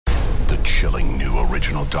chilling new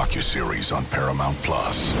original docuseries on Paramount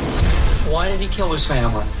Plus. Why did he kill his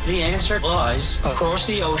family? The answer lies across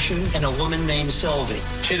the ocean in a woman named Sylvie.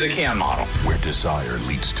 She's a Can model. Where desire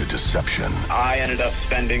leads to deception. I ended up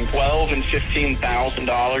spending $12,000 and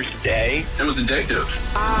 $15,000 a day. It was addictive.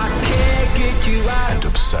 I can't get you out. And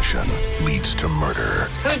obsession leads to murder.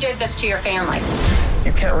 Who did this to your family?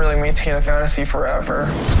 You can't really maintain a fantasy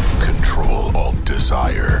forever. Control Alt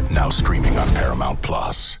Desire, now streaming on Paramount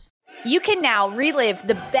Plus. You can now relive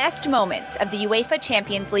the best moments of the UEFA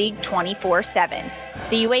Champions League 24/7.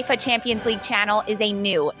 The UEFA Champions League channel is a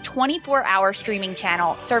new 24-hour streaming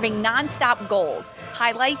channel serving nonstop goals,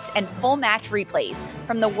 highlights, and full match replays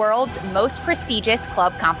from the world's most prestigious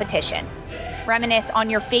club competition. Reminisce on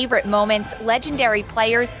your favorite moments, legendary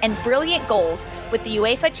players, and brilliant goals with the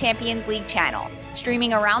UEFA Champions League channel,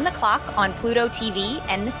 streaming around the clock on Pluto TV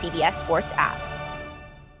and the CBS Sports app.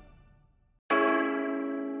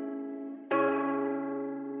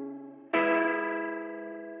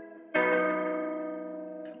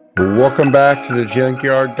 Welcome back to the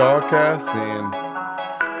Junkyard Dawgcast, and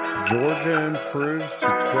Georgia improves to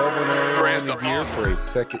 12-0 on the year for a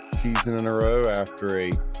second season in a row after a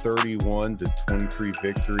 31-23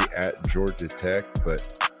 victory at Georgia Tech.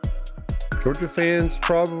 But Georgia fans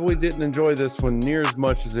probably didn't enjoy this one near as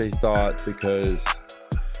much as they thought because,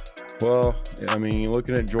 well, I mean,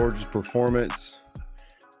 looking at Georgia's performance,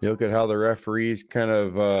 you look at how the referees kind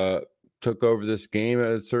of took over this game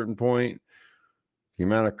at a certain point. The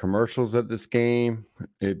amount of commercials at this game,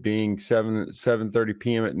 it being 7:30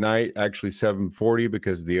 p.m. at night, actually 7:40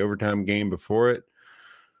 because of the overtime game before it.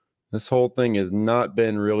 This whole thing has not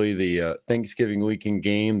been really the Thanksgiving weekend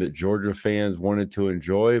game that Georgia fans wanted to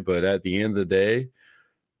enjoy, but at the end of the day,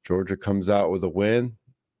 Georgia comes out with a win,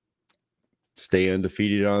 stay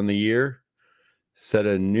undefeated on the year, set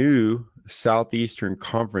a new Southeastern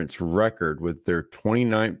Conference record with their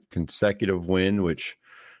 29th consecutive win, which,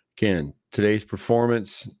 again, today's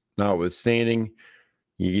performance notwithstanding,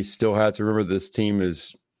 you still have to remember this team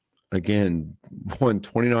is, again, won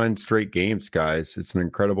 29 straight games, guys. It's an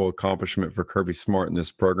incredible accomplishment for Kirby Smart in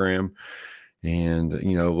this program. And,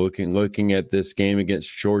 you know, looking at this game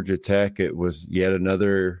against Georgia Tech, it was yet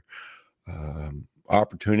another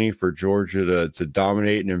opportunity for Georgia to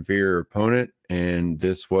dominate an inferior opponent. And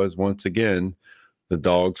this was, once again, the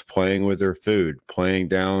Dogs playing with their food, playing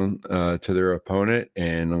down to their opponent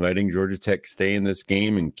and letting Georgia Tech stay in this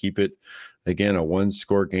game and keep it, again, a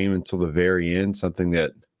one-score game until the very end, something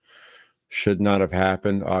that should not have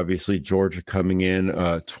happened. Obviously, Georgia coming in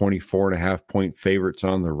 24.5-point favorites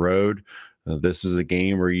on the road. This is a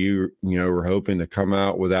game where you were hoping to come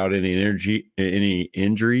out without any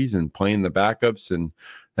injuries and playing the backups, and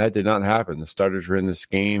that did not happen. The starters were in this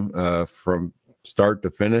game from start to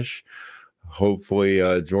finish. Hopefully,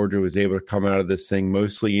 Georgia was able to come out of this thing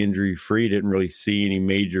mostly injury-free. Didn't really see any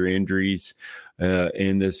major injuries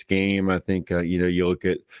in this game. I think, you look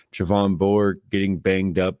at Javon Bullard getting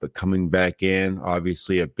banged up but coming back in.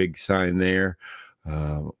 Obviously, a big sign there.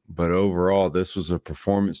 But overall, this was a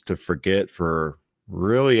performance to forget for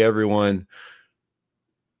really everyone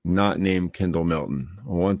not named Kendall Milton.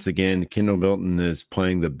 Once again, Kendall Milton is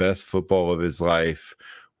playing the best football of his life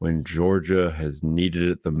when Georgia has needed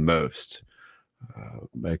it the most.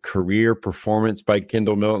 A career performance by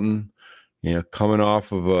Kendall Milton, coming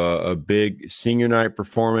off of a big senior night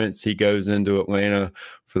performance. He goes into Atlanta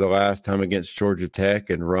for the last time against Georgia Tech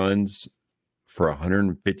and runs for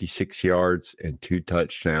 156 yards and 2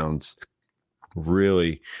 touchdowns.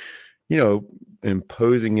 Really,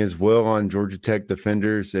 imposing his will on Georgia Tech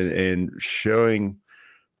defenders and showing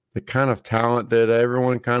the kind of talent that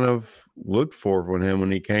everyone kind of looked for from him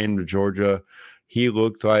when he came to Georgia. He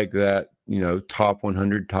looked like that, top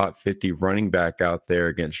 100, top 50 running back out there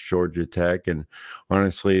against Georgia Tech. And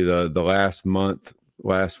honestly, the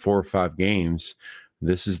last 4 or 5 games,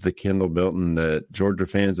 this is the Kendall Milton that Georgia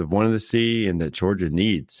fans have wanted to see and that Georgia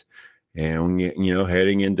needs. And,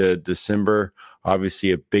 heading into December,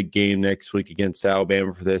 obviously a big game next week against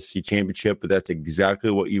Alabama for the SEC championship, but that's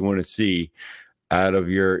exactly what you want to see out of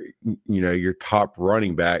your top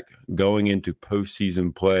running back going into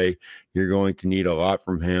postseason play. You're going to need a lot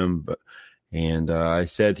from him. And I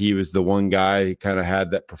said he was the one guy who kind of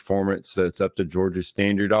had that performance that's up to Georgia's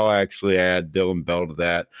standard. I'll actually add Dylan Bell to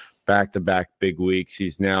that. Back-to-back big weeks.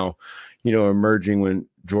 He's now, emerging when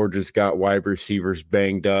Georgia's got wide receivers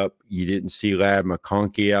banged up. You didn't see Lad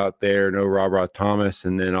McConkey out there, no Robert Thomas.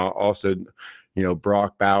 And then also,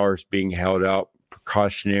 Brock Bowers being held out,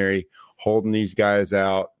 precautionary, holding these guys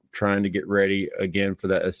out, trying to get ready again for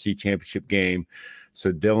that SC championship game.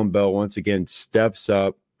 So Dylan Bell once again steps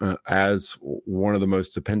up, as one of the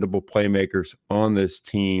most dependable playmakers on this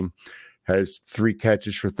team. Has 3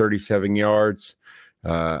 catches for 37 yards,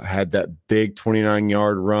 had that big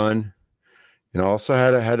 29-yard run, and also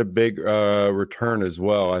had a big return as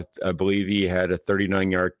well. I believe he had a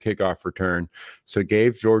 39-yard kickoff return. So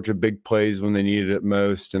gave Georgia big plays when they needed it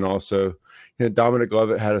most. And also, Dominic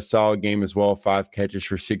Lovett had a solid game as well, 5 catches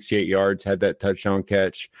for 68 yards, had that touchdown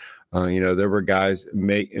catch. There were guys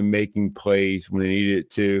making plays when they needed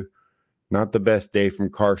it to. Not the best day from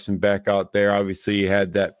Carson Beck out there. Obviously, he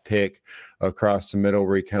had that pick across the middle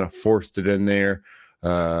where he kind of forced it in there.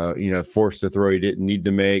 Forced a throw he didn't need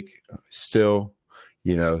to make. Still,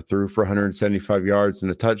 threw for 175 yards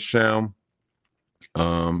and a touchdown.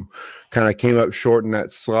 Kind of came up short in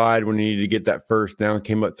that slide when he needed to get that first down.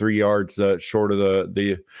 Came up 3 yards short of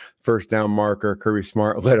the first down marker. Kirby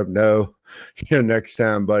Smart let him know, next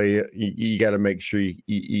time, buddy, you got to make sure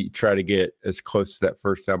you try to get as close to that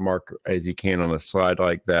first down marker as you can on a slide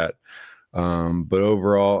like that. But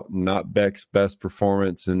overall, not Beck's best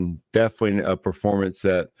performance, and definitely a performance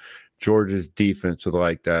that Georgia's defense would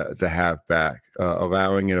like to have back,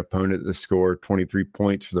 allowing an opponent to score 23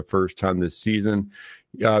 points for the first time this season.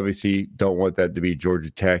 You obviously don't want that to be Georgia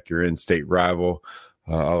Tech, your in-state rival.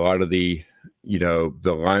 A lot of the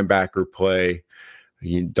linebacker play,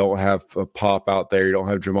 you don't have a Pop out there. You don't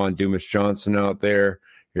have Jamon Dumas-Johnson out there.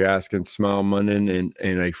 You're asking Smile Munden and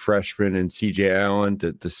a freshman and C.J. Allen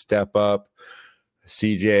to step up.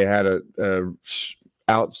 C.J. had a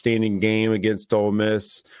outstanding game against Ole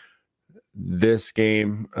Miss. This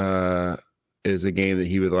game is a game that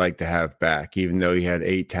he would like to have back, even though he had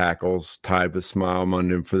 8 tackles, tied with Smile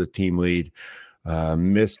Munden for the team lead.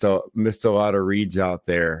 Missed a lot of reads out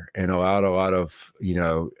there and allowed a lot of,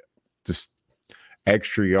 just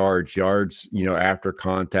extra yards, after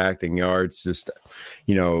contact, and yards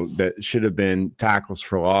that should have been tackles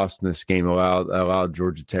for loss in this game allowed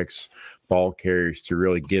Georgia Tech's ball carriers to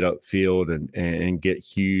really get upfield and get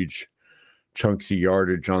huge chunks of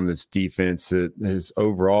yardage on this defense that has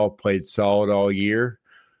overall played solid all year.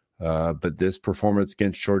 But this performance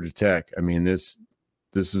against Georgia Tech, this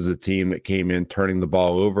was a team that came in turning the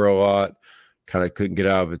ball over a lot, kind of couldn't get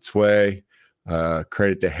out of its way.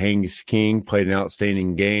 Credit to Hanks King, played an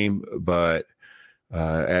outstanding game, but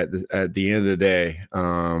at the end of the day,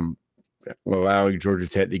 allowing Georgia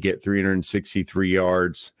Tech to get 363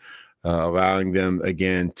 yards, allowing them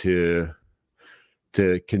again to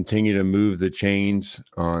continue to move the chains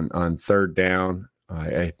on third down.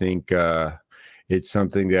 I think it's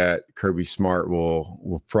something that Kirby Smart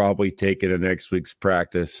will probably take into next week's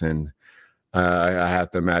practice, and I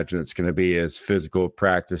have to imagine it's going to be as physical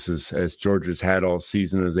practice as Georgia's had all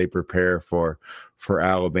season as they prepare for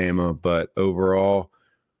Alabama. But overall,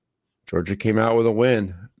 Georgia came out with a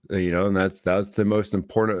win, and that's the most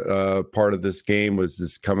important part of this game, was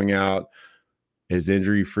just coming out as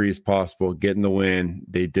injury-free as possible, getting the win.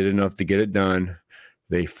 They did enough to get it done.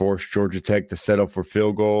 They forced Georgia Tech to settle for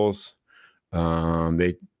field goals.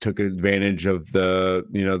 They took advantage of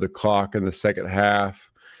the clock in the second half.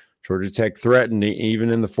 Georgia Tech threatened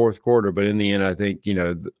even in the fourth quarter, but in the end, I think,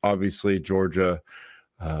 obviously Georgia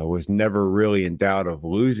was never really in doubt of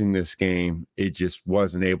losing this game. It just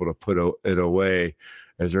wasn't able to put it away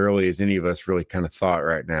as early as any of us really kind of thought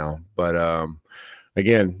right now. But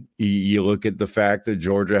again, you look at the fact that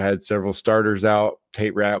Georgia had several starters out.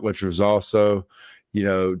 Tate Ratledge was also,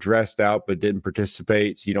 dressed out but didn't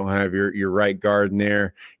participate. So you don't have your right guard in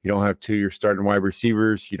there. You don't have 2 your starting wide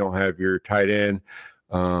receivers. You don't have your tight end.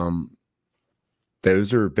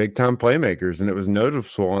 Those are big time playmakers, and it was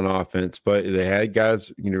noticeable on offense, but they had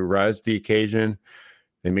guys, rise to the occasion.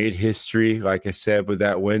 They made history, like I said, with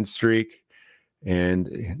that win streak.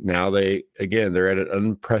 And now they're at an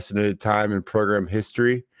unprecedented time in program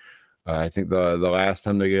history. I think the last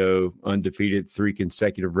time they go undefeated 3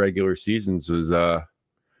 consecutive regular seasons was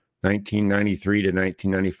 1993 to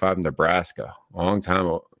 1995 in Nebraska, long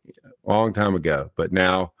time ago. But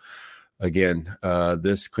now, again,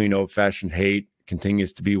 this clean old-fashioned hate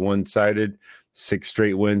continues to be one-sided. 6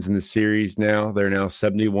 straight wins in the series now. They're now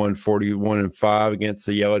 71-41-5 against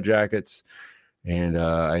the Yellow Jackets. And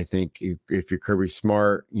I think if you're Kirby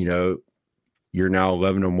Smart, you're now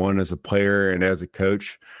 11-1 as a player and as a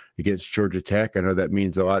coach against Georgia Tech. I know that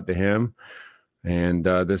means a lot to him. And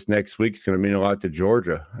this next week is going to mean a lot to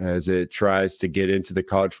Georgia as it tries to get into the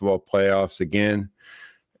college football playoffs again.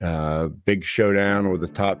 Big showdown with the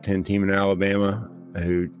top 10 team in Alabama,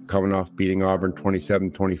 who coming off beating Auburn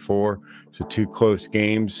 27-24. So 2 close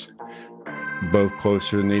games, both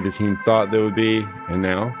closer than either team thought they would be. And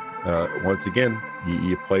now, once again,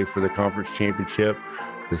 you play for the conference championship.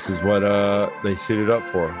 this is what they suited up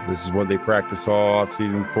for. This is what they practice all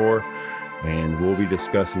offseason for. And we'll be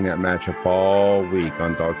discussing that matchup all week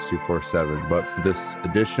on Dogs 247. But for this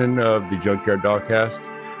edition of the Junkyard Dawgcast,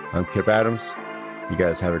 I'm Kip Adams. You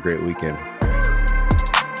guys have a great weekend.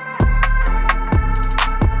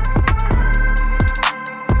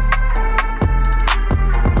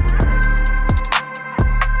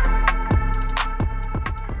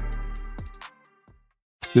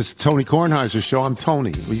 This is Tony Kornheiser's show. I'm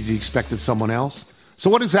Tony. You expected someone else? So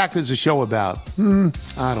what exactly is the show about?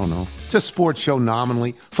 I don't know. It's a sports show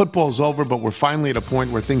nominally. Football's over, but we're finally at a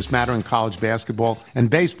point where things matter in college basketball, and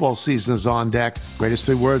baseball season is on deck. Greatest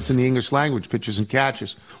 3 words in the English language, pitchers and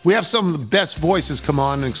catchers. We have some of the best voices come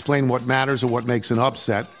on and explain what matters or what makes an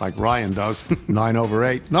upset, like Ryan does,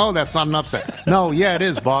 9/8. No, that's not an upset. No, yeah, it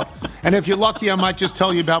is, Bob. And if you're lucky, I might just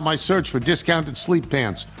tell you about my search for discounted sleep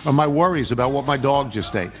pants or my worries about what my dog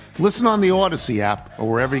just ate. Listen on the Odyssey app or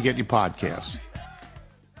wherever you get your podcasts.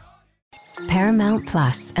 Paramount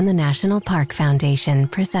Plus and the National Park Foundation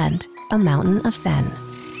present A Mountain of Zen.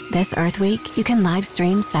 This Earth Week, you can live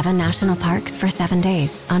stream 7 national parks for 7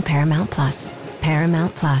 days on Paramount Plus.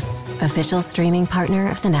 Paramount Plus, official streaming partner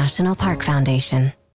of the National Park Foundation.